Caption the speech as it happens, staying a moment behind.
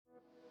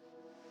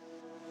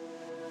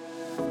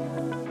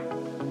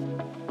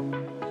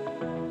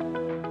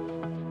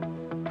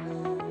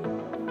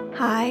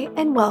Hi,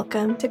 and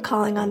welcome to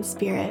Calling on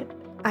Spirit.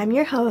 I'm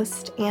your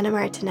host, Anna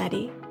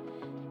Martinetti.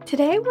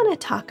 Today I want to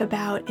talk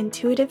about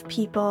intuitive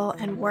people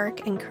and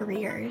work and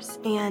careers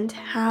and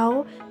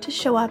how to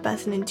show up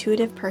as an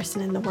intuitive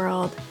person in the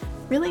world,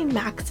 really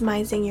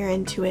maximizing your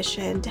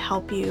intuition to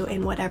help you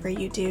in whatever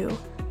you do,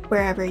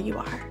 wherever you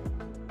are.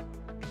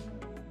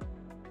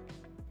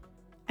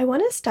 I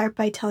want to start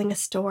by telling a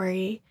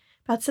story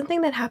about something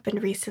that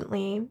happened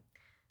recently.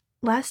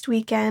 Last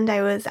weekend,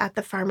 I was at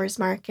the farmer's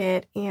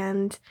market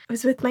and I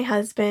was with my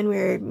husband. We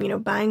were,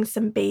 buying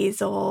some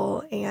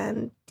basil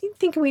and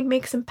thinking we'd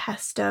make some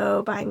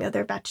pesto, buying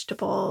other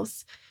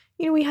vegetables.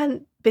 We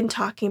hadn't been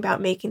talking about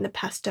making the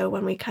pesto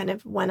when we kind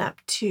of went up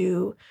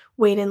to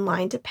wait in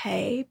line to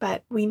pay,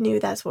 but we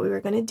knew that's what we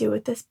were going to do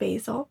with this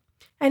basil.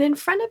 And in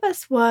front of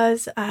us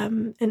was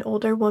an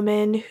older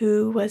woman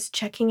who was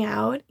checking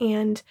out.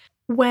 And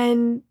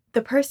when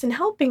the person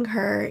helping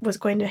her was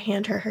going to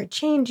hand her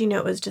change,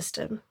 it was just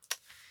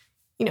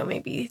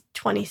maybe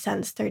 20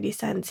 cents, 30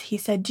 cents. He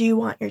said, "Do you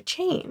want your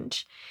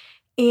change?"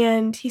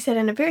 And he said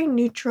in a very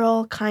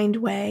neutral, kind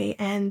way.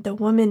 And the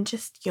woman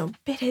just,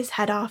 bit his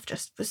head off,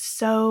 just was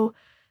so,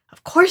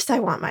 "Of course I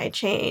want my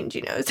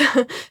change,"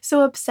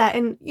 so upset.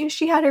 And,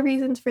 she had her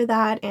reasons for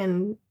that.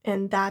 And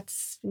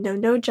that's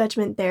no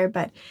judgment there.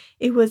 But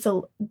it was,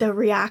 the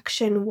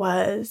reaction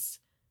was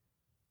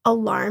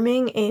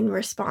alarming in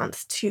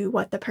response to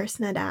what the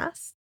person had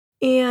asked.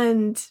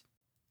 And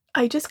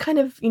I just kind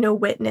of,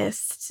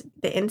 witnessed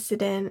the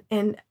incident.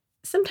 And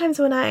sometimes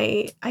when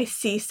I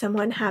see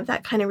someone have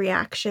that kind of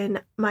reaction,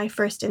 my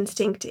first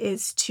instinct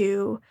is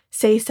to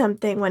say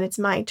something when it's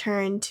my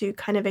turn to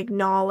kind of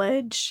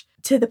acknowledge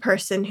to the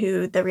person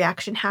who the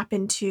reaction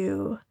happened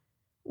to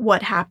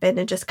what happened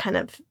and just kind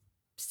of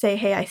say,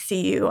 "Hey, I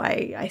see you.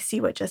 I see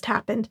what just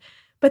happened."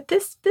 But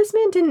this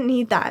man didn't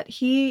need that.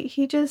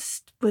 He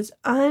just was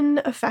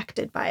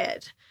unaffected by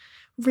it.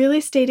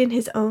 Really stayed in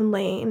his own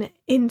lane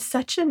in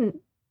such an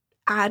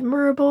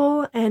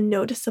admirable and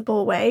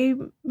noticeable way.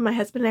 My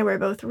husband and I were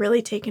both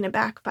really taken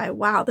aback by,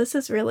 wow, this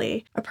is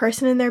really a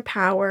person in their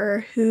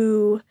power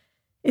who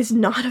is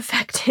not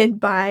affected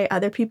by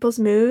other people's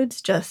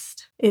moods,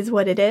 just is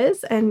what it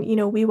is. And,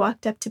 we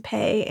walked up to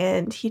pay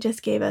and he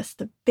just gave us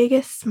the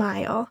biggest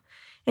smile.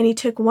 And he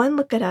took one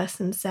look at us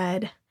and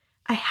said,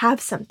 "I have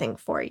something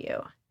for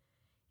you."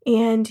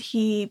 And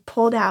he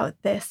pulled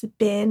out this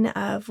bin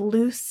of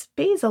loose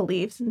basil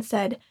leaves and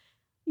said,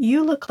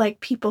 "You look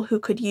like people who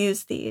could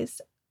use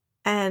these."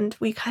 And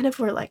we kind of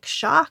were like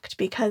shocked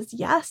because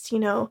yes,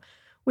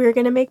 we were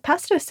going to make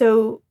pesto.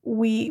 So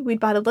we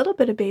bought a little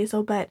bit of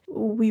basil, but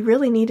we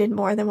really needed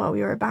more than what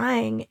we were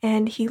buying.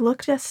 And he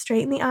looked us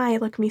straight in the eye,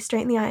 looked me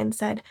straight in the eye and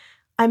said,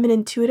 "I'm an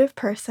intuitive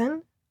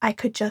person. I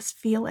could just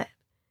feel it."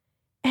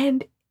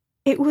 And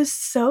it was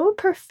so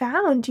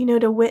profound,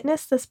 to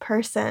witness this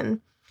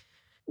person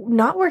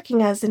not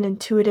working as an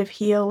intuitive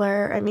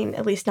healer. I mean,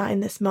 at least not in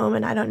this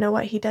moment. I don't know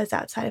what he does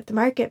outside of the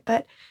market,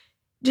 but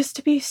just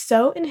to be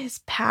so in his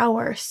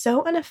power,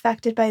 so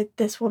unaffected by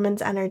this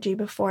woman's energy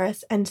before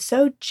us, and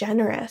so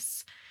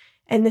generous,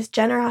 and this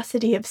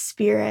generosity of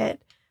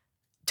spirit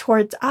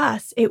towards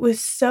us, it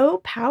was so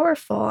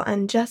powerful.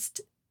 And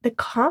just the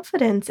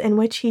confidence in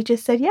which he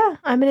just said, "Yeah,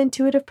 I'm an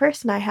intuitive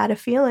person. I had a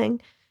feeling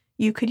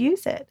you could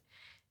use it."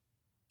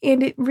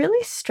 And it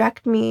really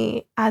struck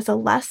me as a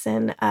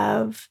lesson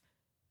of,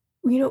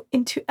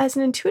 as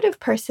an intuitive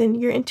person,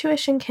 your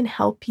intuition can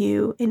help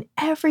you in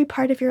every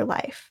part of your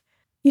life.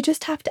 You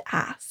just have to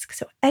ask.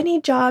 So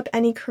any job,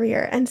 any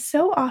career. And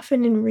so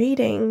often in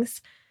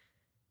readings,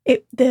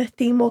 the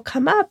theme will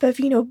come up of,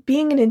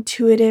 being an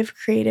intuitive,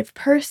 creative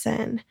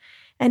person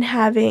and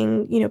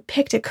having,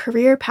 picked a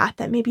career path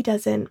that maybe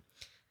doesn't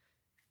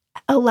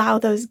allow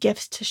those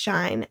gifts to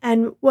shine.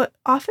 And what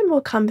often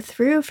will come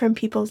through from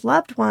people's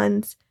loved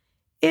ones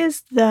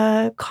is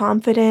the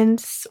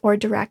confidence or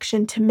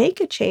direction to make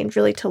a change,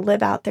 really to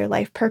live out their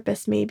life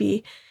purpose,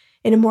 maybe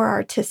in a more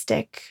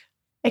artistic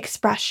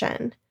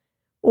expression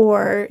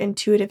or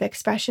intuitive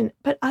expression.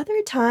 But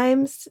other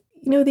times,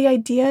 the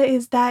idea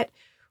is that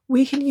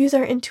we can use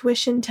our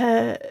intuition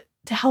to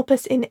help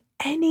us in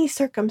any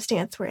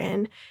circumstance we're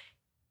in,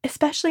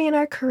 especially in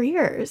our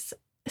careers,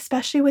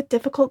 especially with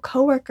difficult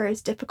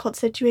coworkers, difficult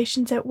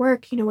situations at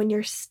work. When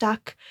you're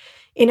stuck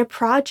in a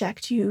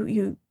project,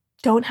 you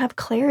don't have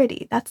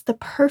clarity. That's the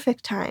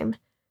perfect time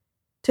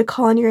to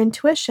call on your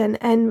intuition.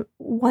 And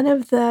one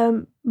of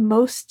the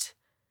most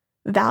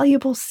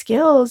valuable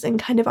skills in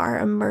kind of our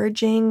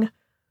emerging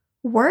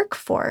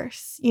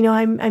workforce.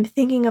 I'm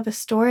thinking of a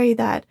story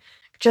that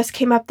just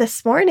came up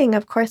this morning,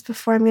 of course,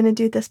 before I'm going to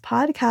do this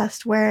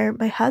podcast, where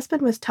my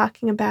husband was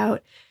talking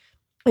about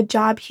a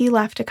job he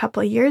left a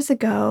couple of years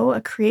ago,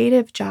 a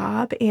creative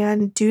job,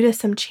 and due to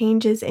some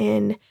changes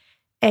in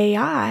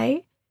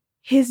AI,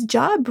 his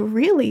job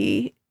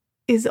really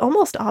is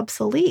almost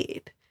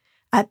obsolete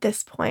at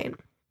this point.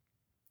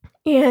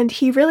 And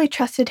he really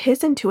trusted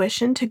his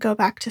intuition to go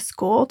back to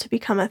school to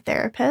become a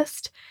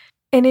therapist.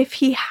 And if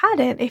he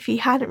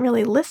hadn't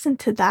really listened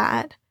to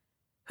that,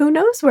 who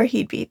knows where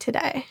he'd be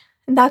today?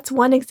 And that's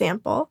one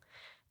example.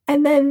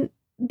 And then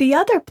the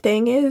other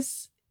thing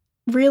is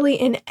really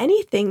in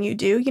anything you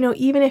do,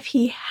 even if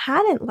he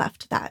hadn't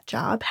left that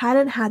job,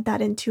 hadn't had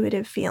that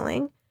intuitive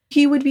feeling,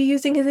 he would be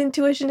using his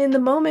intuition in the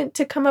moment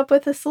to come up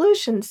with a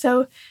solution.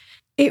 So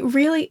it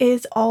really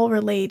is all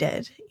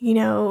related.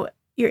 Your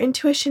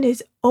intuition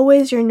is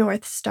always your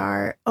North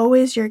Star,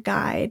 always your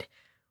guide,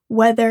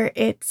 whether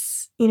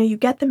it's, you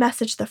get the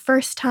message the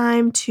first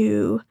time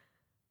to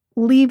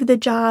leave the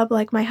job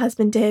like my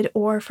husband did,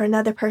 or for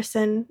another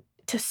person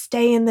to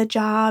stay in the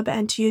job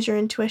and to use your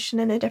intuition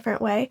in a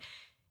different way.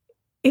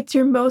 It's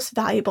your most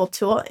valuable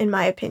tool, in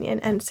my opinion,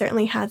 and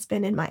certainly has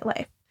been in my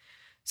life.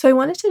 So I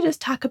wanted to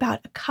just talk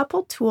about a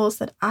couple tools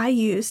that I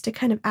use to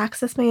kind of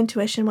access my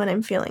intuition when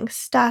I'm feeling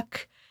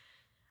stuck,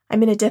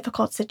 I'm in a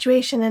difficult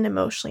situation, an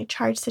emotionally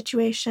charged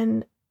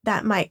situation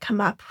that might come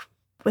up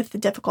with a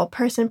difficult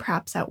person,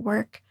 perhaps at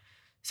work.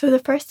 So the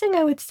first thing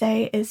I would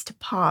say is to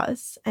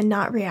pause and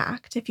not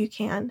react if you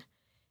can,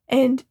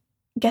 and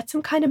get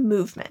some kind of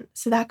movement.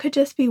 So that could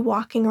just be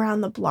walking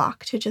around the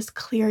block to just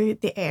clear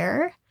the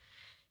air,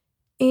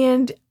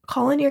 and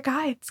call in your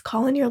guides,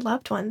 call in your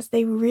loved ones.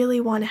 They really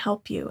want to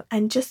help you,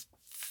 and just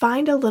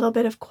find a little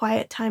bit of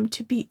quiet time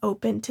to be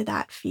open to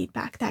that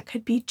feedback. That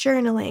could be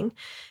journaling,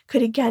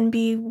 could again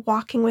be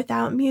walking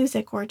without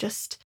music, or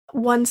just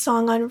one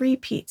song on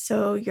repeat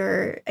so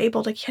you're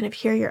able to kind of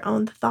hear your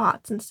own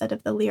thoughts instead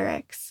of the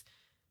lyrics.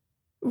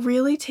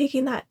 Really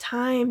taking that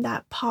time,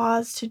 that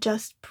pause to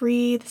just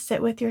breathe,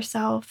 sit with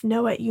yourself,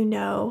 know what you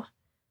know,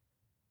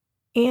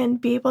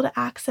 and be able to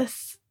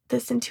access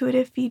this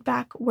intuitive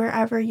feedback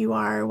wherever you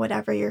are,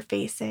 whatever you're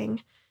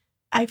facing.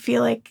 I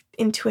feel like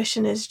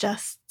intuition is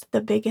just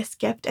the biggest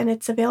gift, and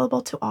it's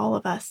available to all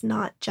of us,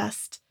 not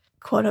just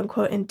quote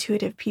unquote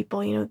intuitive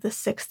people. The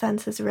sixth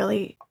sense is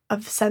really a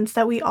sense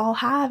that we all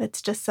have.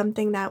 It's just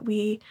something that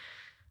we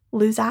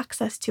lose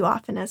access to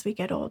often as we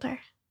get older.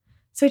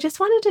 So I just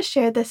wanted to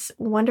share this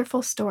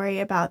wonderful story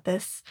about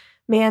this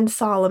man,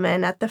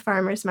 Solomon, at the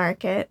farmer's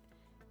market,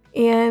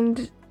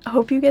 and I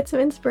hope you get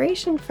some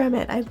inspiration from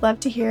it. I'd love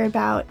to hear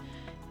about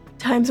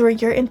times where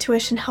your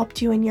intuition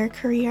helped you in your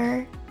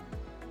career,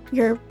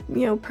 your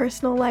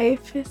personal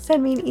life.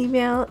 Send me an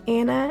email,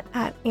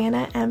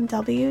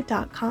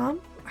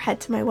 anna@annamw.com, or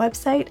head to my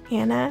website,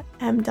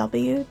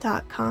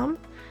 annamw.com.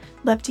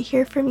 Love to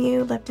hear from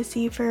you, love to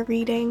see you for a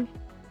reading.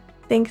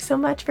 Thanks so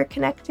much for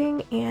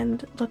connecting,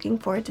 and looking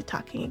forward to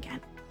talking again.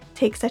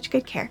 Take such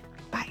good care.